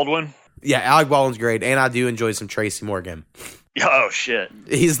 Alec Baldwin. Yeah, Alec Baldwin's great, and I do enjoy some Tracy Morgan. Oh shit.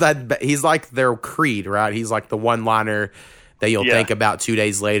 He's like their Creed, right? He's like the one-liner that you'll think about 2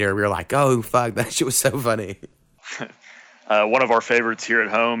 days later. We're like, oh fuck, that shit was so funny. One of our favorites here at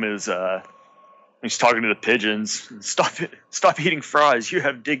home is he's talking to the pigeons. Stop eating fries. You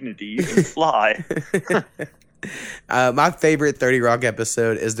have dignity. You can fly. My favorite 30 Rock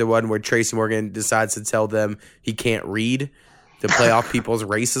episode is the one where Tracy Morgan decides to tell them he can't read to play off people's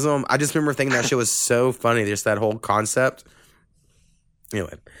racism. I just remember thinking that shit was so funny. Just that whole concept.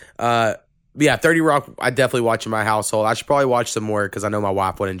 Anyway, yeah, 30 Rock, I definitely watch in my household. I should probably watch some more because I know my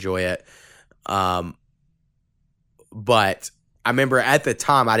wife would enjoy it. But I remember at the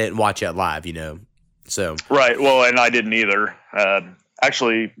time I didn't watch it live, So right. Well, and I didn't either.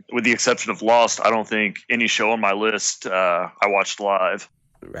 Actually, with the exception of Lost, I don't think any show on my list I watched live.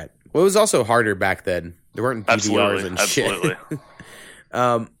 Right. Well, it was also harder back then. There weren't DVRs and shit. Absolutely.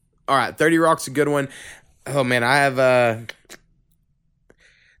 All right, 30 Rock's a good one. Oh man, I have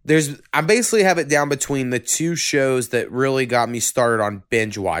I basically have it down between the two shows that really got me started on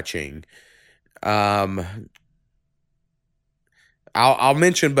binge watching. I'll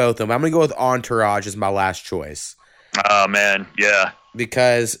mention both of them. I'm going to go with Entourage as my last choice. Oh, man. Yeah.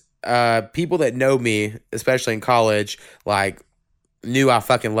 Because people that know me, especially in college, knew I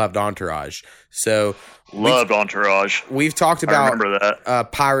fucking loved Entourage. So loved Entourage. We've talked about I remember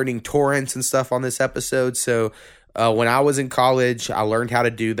that. Pirating torrents and stuff on this episode. So when I was in college, I learned how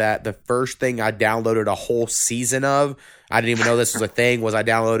to do that. The first thing I downloaded a whole season of, I didn't even know this was a thing, was I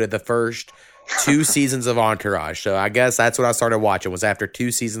downloaded the first 2 seasons of Entourage. So I guess that's when I started watching, was after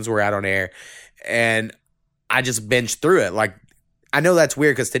 2 seasons were out on air. And I just binged through it. I know that's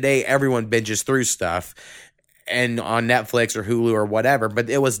weird because today everyone binges through stuff and on Netflix or Hulu or whatever, but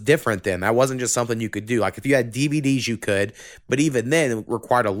it was different then. That wasn't just something you could do. If you had DVDs, you could, but even then it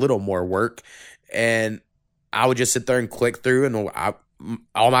required a little more work. And I would just sit there and click through, and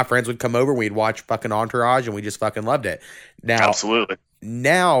all my friends would come over and we'd watch fucking Entourage, and we just fucking loved it. Now, absolutely.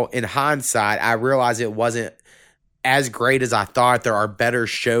 Now, in hindsight, I realize it wasn't as great as I thought. There are better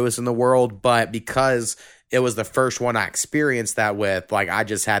shows in the world, but because it was the first one I experienced that with, I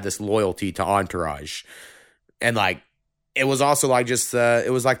just had this loyalty to Entourage. And, it was also,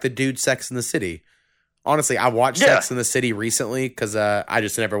 it was like the dude Sex in the City. Honestly, I watched Sex in the City recently because I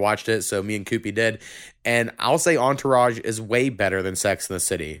just never watched it, so me and Koopy did. And I'll say Entourage is way better than Sex in the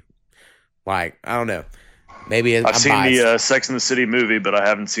City. I don't know. Maybe I've seen biased. The Sex in the City movie, but I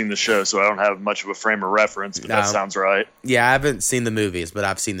haven't seen the show, so I don't have much of a frame of reference, but that sounds right. Yeah, I haven't seen the movies, but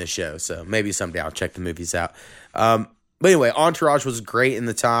I've seen the show, so maybe someday I'll check the movies out. But anyway, Entourage was great in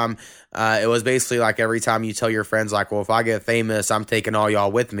the time. It was basically every time you tell your friends, well, if I get famous, I'm taking all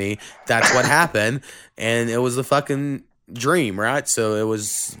y'all with me. That's what happened, and it was the fucking dream, right? So it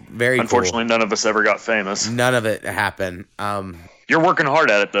was very Unfortunately, cool. None of us ever got famous. None of it happened. You're working hard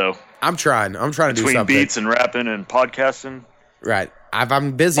at it, though. I'm trying to do something. Between beats and rapping and podcasting. Right. If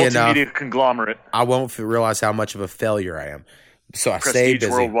I'm busy enough, multimedia conglomerate, I won't realize how much of a failure I am. So I Prestige stay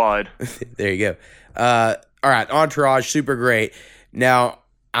busy. Worldwide. There you go. All right, Entourage, super great. Now,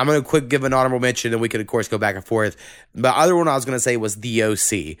 I'm going to quick give an honorable mention, and we could, of course, go back and forth. The other one I was going to say was The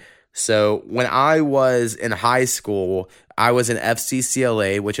OC. So when I was in high school, I was in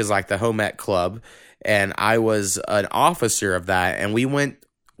FCCLA, which is the home ec club, and I was an officer of that. And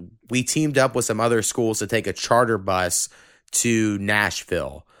we teamed up with some other schools to take a charter bus to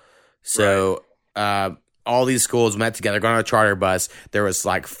Nashville. So all these schools met together, going on a charter bus. There was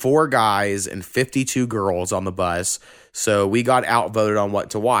 4 guys and 52 girls on the bus. So we got outvoted on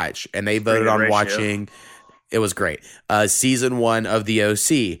what to watch, and they voted on watching. It was great. Season 1 of The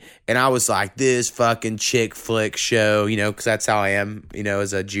OC. And I was like, this fucking chick flick show, because that's how I am,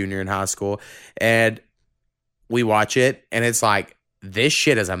 as a junior in high school. And we watch it, and it's like, this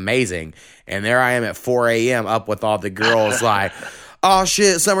shit is amazing. And there I am at 4 a.m. up with all the girls like, oh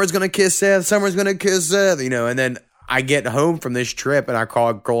shit, Summer's going to kiss Seth. Summer's going to kiss Seth, And then I get home from this trip, and I call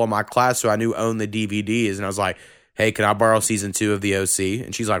a girl in my class who I knew owned the DVDs. And I was like, hey, can I borrow season 2 of The OC?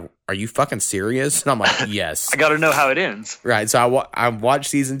 And she's like, are you fucking serious? And I'm like, yes. I got to know how it ends. Right. So I watched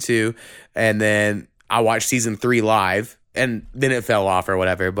season 2, and then I watched season 3 live, and then it fell off or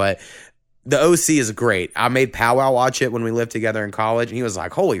whatever. But The OC is great. I made Powwow watch it when we lived together in college, and he was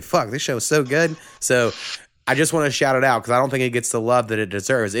like, holy fuck, this show is so good. So I just want to shout it out because I don't think it gets the love that it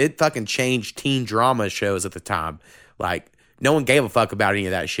deserves. It fucking changed teen drama shows at the time. Like, no one gave a fuck about any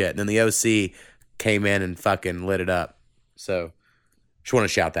of that shit. And then The OC came in and fucking lit it up. So just want to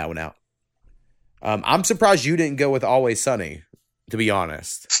shout that one out. I'm surprised you didn't go with Always Sunny, to be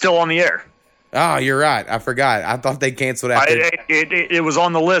honest. Still on the air. Oh, you're right. I forgot. I thought they canceled after. It was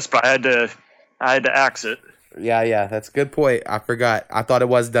on the list, but I had to axe it. Yeah, that's a good point. I forgot. I thought it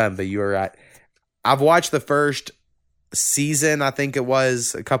was done, but you were right. I've watched the first season, I think it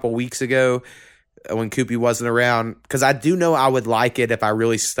was a couple weeks ago when Koopy wasn't around, because I do know I would like it if I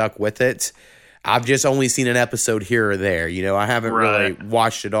really stuck with it. I've just only seen an episode here or there. I haven't really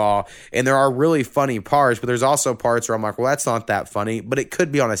watched it all. And there are really funny parts, but there's also parts where I'm like, well, that's not that funny. But it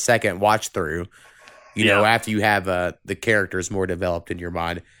could be on a second watch through, after you have the characters more developed in your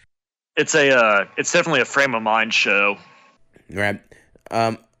mind. It's definitely a frame of mind show. Right.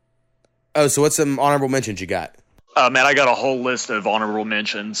 So what's some honorable mentions you got? Man, I got a whole list of honorable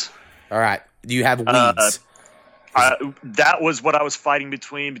mentions. All right. Do you have Weeds? That was what I was fighting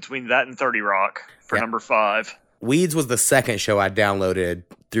between that and 30 Rock for number 5. Weeds was the second show I downloaded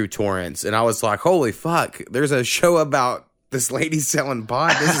through torrents, and I was like, holy fuck, there's a show about this lady selling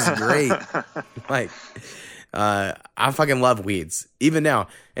pot. This is great. I fucking love Weeds, even now.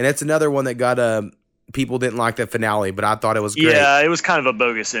 And it's another one that got people didn't like the finale, but I thought it was great. Yeah, it was kind of a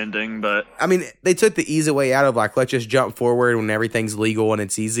bogus ending, but I mean, they took the easy way out of like, let's just jump forward when everything's legal and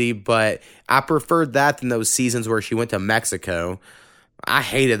it's easy. But I preferred that than those seasons where she went to Mexico. I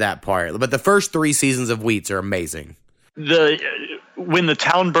hated that part. But the first 3 seasons of Weeds are amazing. When the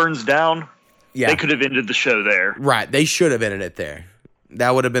town burns down, they could have ended the show there. Right, they should have ended it there.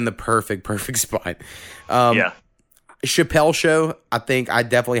 That would have been the perfect spot. Chappelle Show, I think I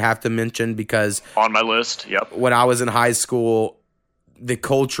definitely have to mention because on my list, yep. When I was in high school, the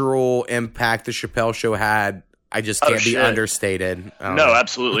cultural impact the Chappelle Show had, I just can't be understated. No,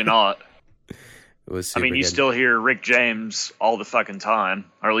 absolutely not. It was super you good. still hear Rick James all the fucking time,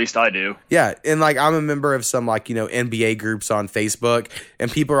 or at least I do. Yeah, and like I'm a member of some NBA groups on Facebook,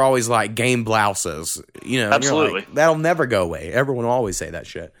 and people are always like game blouses, Absolutely. Like, that'll never go away. Everyone will always say that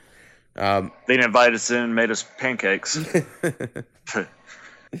shit. They didn't invite us in and made us pancakes.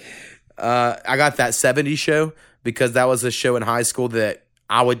 I got that 70s show because that was a show in high school that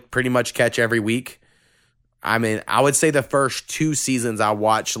I would pretty much catch every week. I mean, I would say the first 2 seasons I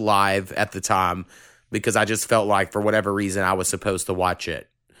watched live at the time because I just felt like for whatever reason I was supposed to watch it.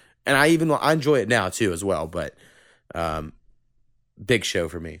 And I enjoy it now too as well, but big show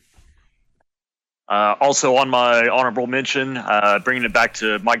for me. Also on my honorable mention, bringing it back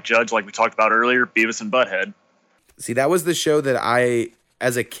to Mike Judge, like we talked about earlier, Beavis and Butthead. See, that was the show that I,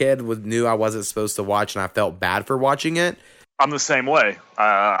 as a kid, knew I wasn't supposed to watch, and I felt bad for watching it. I'm the same way.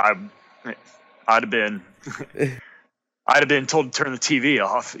 I'd have been told to turn the TV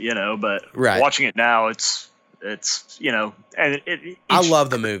off, but watching it now, it's and I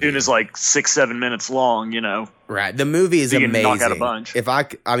love the movie. It is like 6-7 minutes long, Right, the movie is amazing. Knock out a bunch. Like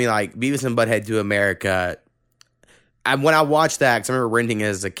Beavis and Butthead Do America. When I watched that, because I remember renting it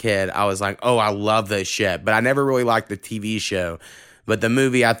as a kid, I was like, "Oh, I love this shit." But I never really liked the TV show. But the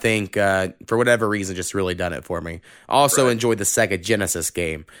movie, I think, for whatever reason, just really done it for me. I also enjoyed the Sega Genesis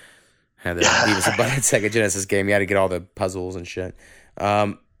game. Had the Beavis and Butthead Sega Genesis game. You had to get all the puzzles and shit.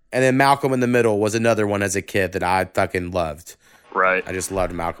 And then Malcolm in the Middle was another one as a kid that I fucking loved. Right. I just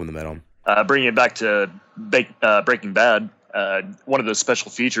loved Malcolm in the Middle. Bringing it back to Breaking Bad, one of the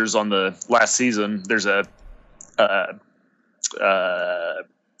special features on the last season, there's a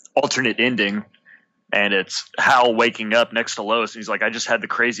alternate ending, and it's Hal waking up next to Lois, and he's like, "I just had the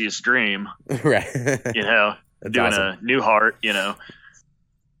craziest dream," right? Doing awesome. a Newhart,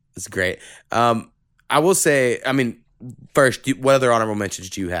 It's great. I will say, first, what other honorable mentions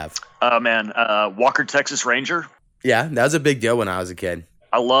do you have? Walker, Texas Ranger. Yeah, that was a big deal when I was a kid.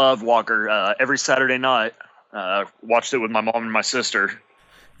 I love Walker. Every Saturday night, Watched it with my mom and my sister.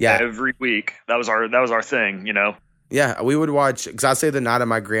 Yeah, every week. That was our thing, you know. Yeah, we would watch, because I say the night of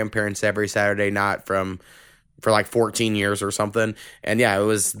my grandparents every Saturday night for like 14 years or something. And yeah, it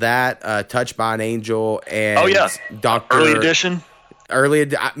was that, Touched by an Angel, and Dr. Early Edition.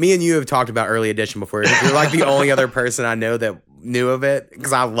 Me and you have talked about Early Edition before. You're like the only other person I know that knew of it,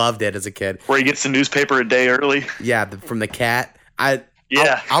 because I loved it as a kid. Where he gets the newspaper a day early. Yeah, from the cat. I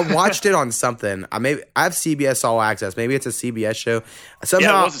watched it on something. I have CBS All Access. Maybe it's a CBS show.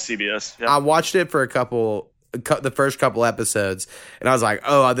 Somehow, it was a CBS. Yeah. I watched it for the first couple episodes, and I was like,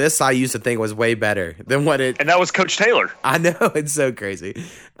 "Oh, this I used to think was way better than what it." And that was Coach Taylor. I know, it's so crazy.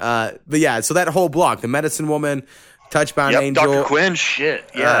 But yeah, so that whole block, the Medicine Woman, Touched by an Angel, Dr. Quinn, shit,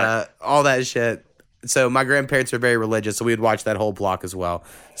 yeah, all that shit. So my grandparents are very religious, so we'd watch that whole block as well.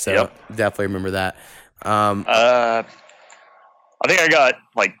 So definitely remember that. I think I got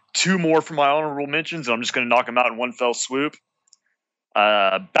like 2 more from my honorable mentions, and I'm just going to knock them out in one fell swoop.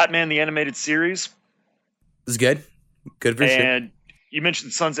 Batman the Animated Series. It's good. Good for sure. And you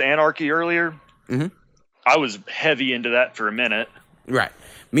mentioned Sons of Anarchy earlier. Mm-hmm. I was heavy into that for a minute. Right.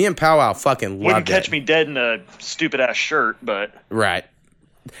 Me and Powwow fucking loved it. Wouldn't catch me dead in a stupid-ass shirt, but... Right.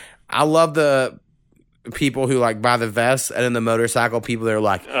 I love the people who like buy the vest, and then the motorcycle people that are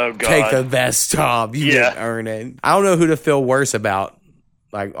like, oh, God. Take the vest off. You didn't earn it. I don't know who to feel worse about,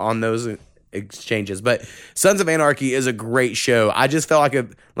 like, on those exchanges. But Sons of Anarchy is a great show. I just felt like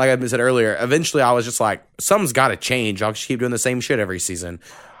I said earlier, eventually I was just like, something's got to change. I'll just keep doing the same shit every season.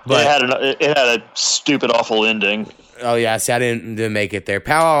 But it had a stupid, awful ending. Oh yeah, see, I didn't make it there.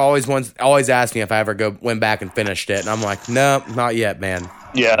 Powwow always asked me if I ever went back and finished it, and I'm like, no, not yet, man.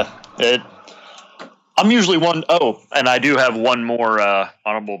 Yeah, I'm usually one. Oh, and I do have one more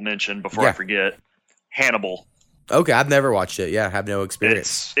honorable mention before I forget. Hannibal. Okay, I've never watched it. Yeah, I have no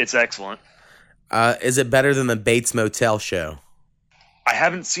experience. It's excellent. Is it better than the Bates Motel show? I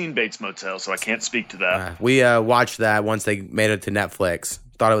haven't seen Bates Motel, so I can't speak to that. We watched that once they made it to Netflix.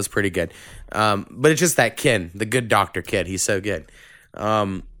 Thought it was pretty good. But it's just that kid, the good doctor kid. He's so good.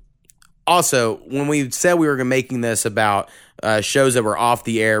 Also, when we said we were making this about shows that were off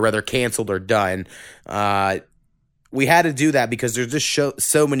the air, whether canceled or done, we had to do that because there's just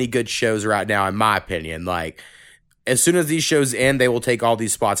so many good shows right now, in my opinion. Like, as soon as these shows end, they will take all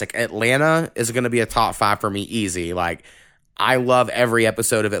these spots. Like, Atlanta is going to be a top 5 for me, easy. Like, I love every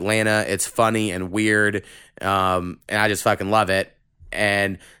episode of Atlanta. It's funny and weird, and I just fucking love it.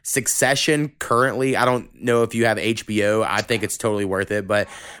 And Succession, currently, I don't know if you have HBO. I think it's totally worth it, but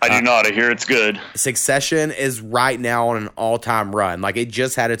I do not. I hear it's good. Succession is right now on an all-time run. Like, it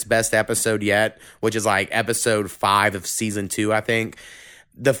just had its best episode yet, which is like episode 5 of season 2, I think.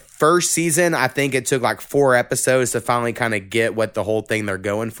 The first season, I think it took like 4 episodes to finally kind of get what the whole thing they're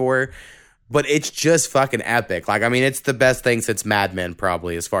going for. But it's just fucking epic. Like, I mean, it's the best thing since Mad Men,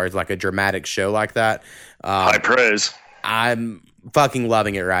 probably, as far as like a dramatic show like that. High praise. I'm fucking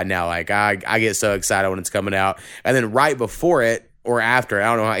loving it right now. Like, I get so excited when it's coming out. And then right before it or after, I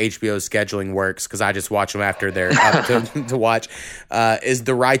don't know how HBO's scheduling works because I just watch them after they're up to watch, is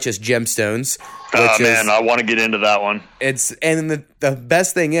The Righteous Gemstones. Oh, man, I want to get into that one. And the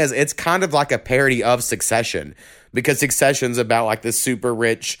best thing is, it's kind of like a parody of Succession, because Succession's about like this super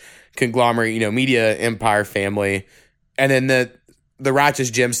rich conglomerate, media empire family. And then the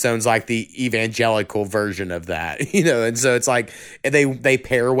Righteous Gemstones, like the evangelical version of that, and so it's like they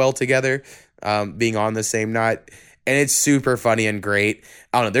pair well together, being on the same night, and it's super funny and great.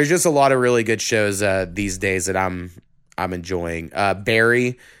 I don't know. There's just a lot of really good shows these days that I'm enjoying.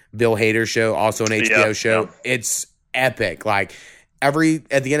 Barry, Bill Hader show, also an HBO show. Yeah. It's epic. Like at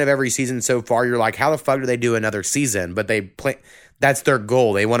the end of every season so far, you're like, how the fuck do they do another season? But that's their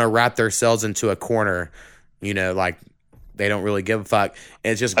goal. They want to wrap themselves into a corner, like. They don't really give a fuck.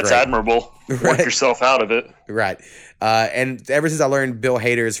 And it's just That's great. Admirable. Right? Work yourself out of it. Right. And ever since I learned Bill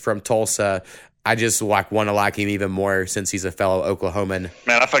Hader's from Tulsa, I just want to like him even more since he's a fellow Oklahoman.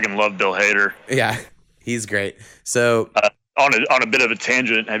 Man, I fucking love Bill Hader. Yeah, he's great. So on a bit of a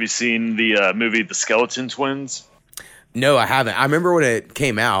tangent, have you seen the movie The Skeleton Twins? No, I haven't. I remember when it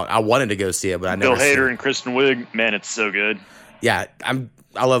came out. I wanted to go see it, but I never. Bill Hader and Kristen Wiig, man, it's so good. Yeah,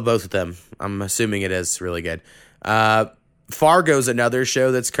 I love both of them. I'm assuming it is really good. Fargo's another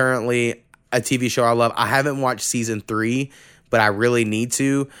show that's currently a TV show I love. I haven't watched season 3, but I really need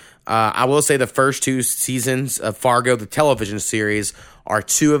to. I will say the first 2 seasons of Fargo, the television series, are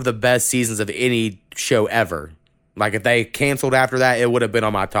 2 of the best seasons of any show ever. Like if they canceled after that, it would have been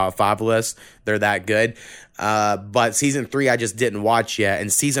on my top 5 list. They're that good. But season 3, I just didn't watch yet.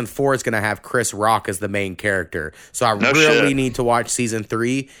 And season 4 is going to have Chris Rock as the main character. So I really need to watch season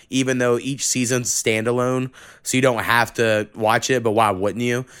 3, even though each season's standalone. So you don't have to watch it, but why wouldn't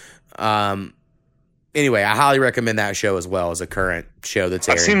you? Anyway, I highly recommend that show as well as a current show that's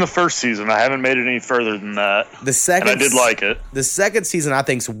airing. I've seen the first season. I haven't made it any further than that. And I did like it. The second season, I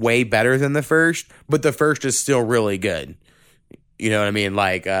think, is way better than the first, but the first is still really good. You know what I mean?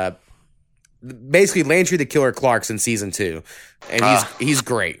 Like, basically, Landry the Killer Clark's in season 2, and he's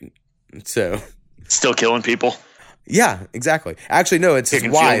great. So still killing people. Yeah, exactly. Actually, no, it's his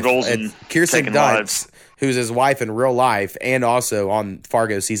wife. It's Kirsten Dunst, who's his wife in real life, and also on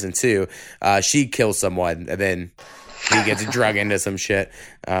Fargo season 2. She kills someone, and then he gets drug into some shit.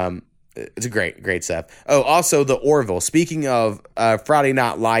 It's a great stuff. Oh, also the Orville. Speaking of Friday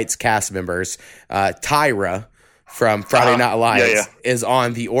Night Lights cast members, Tyra from Friday Night Lights is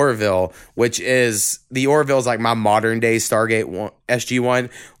on the Orville, which is the Orville is like my modern day Stargate SG-1.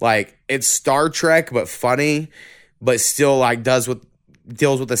 Like it's Star Trek but funny, but still like deals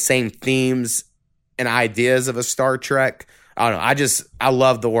with the same themes and ideas of a Star Trek. I don't know. I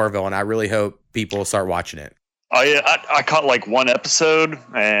love the Orville, and I really hope people start watching it. I caught like one episode,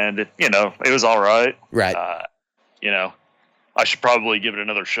 and it was all right. Right. I should probably give it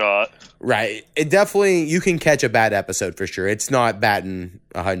another shot. Right. It definitely, you can catch a bad episode for sure. It's not batting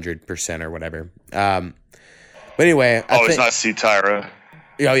 100% or whatever. But anyway, always nice to see Tyra.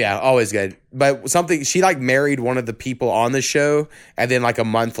 Oh yeah, always good. But she like married one of the people on the show, and then like a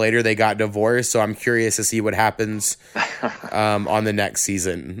month later they got divorced. So I'm curious to see what happens on the next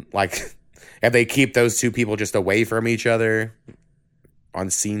season. Like if they keep those two people just away from each other on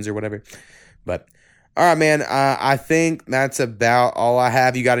scenes or whatever. But all right, man. I think that's about all I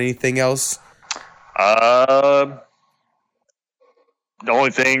have. You got anything else? The only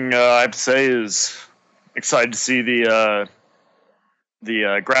thing I have to say is excited to see the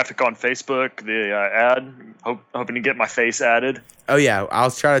graphic on Facebook, the ad. Hoping to get my face added. Oh yeah, I'll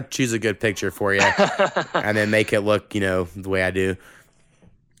try to choose a good picture for you, and then make it look, the way I do.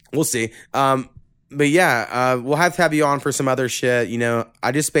 We'll see. But yeah, we'll have to have you on for some other shit.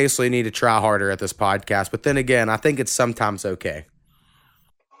 I just basically need to try harder at this podcast. But then again, I think it's sometimes okay.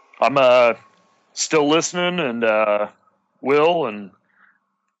 I'm still listening and will and.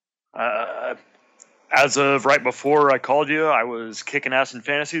 As of right before I called you, I was kicking ass in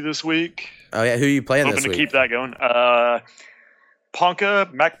fantasy this week. Oh, yeah. Who are you playing this week? Hoping to keep that going.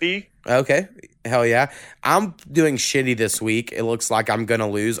 Ponka, MacB. Okay. Hell yeah. I'm doing shitty this week. It looks like I'm going to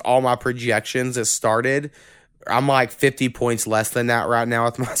lose. All my projections that started, I'm like 50 points less than that right now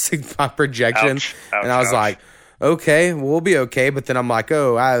with my projection. Ouch, and I was like, okay, we'll be okay. But then I'm like,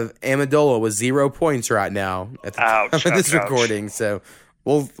 I have Amendola with 0 points right now at the time of this recording. So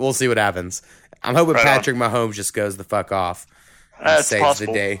we'll see what happens. I'm hoping Patrick Mahomes just goes the fuck off and saves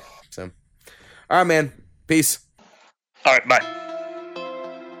possible. The day. So, all right, man. Peace. All right, bye.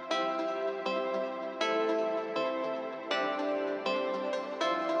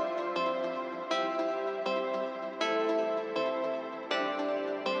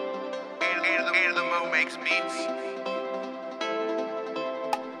 And the Mo makes beats.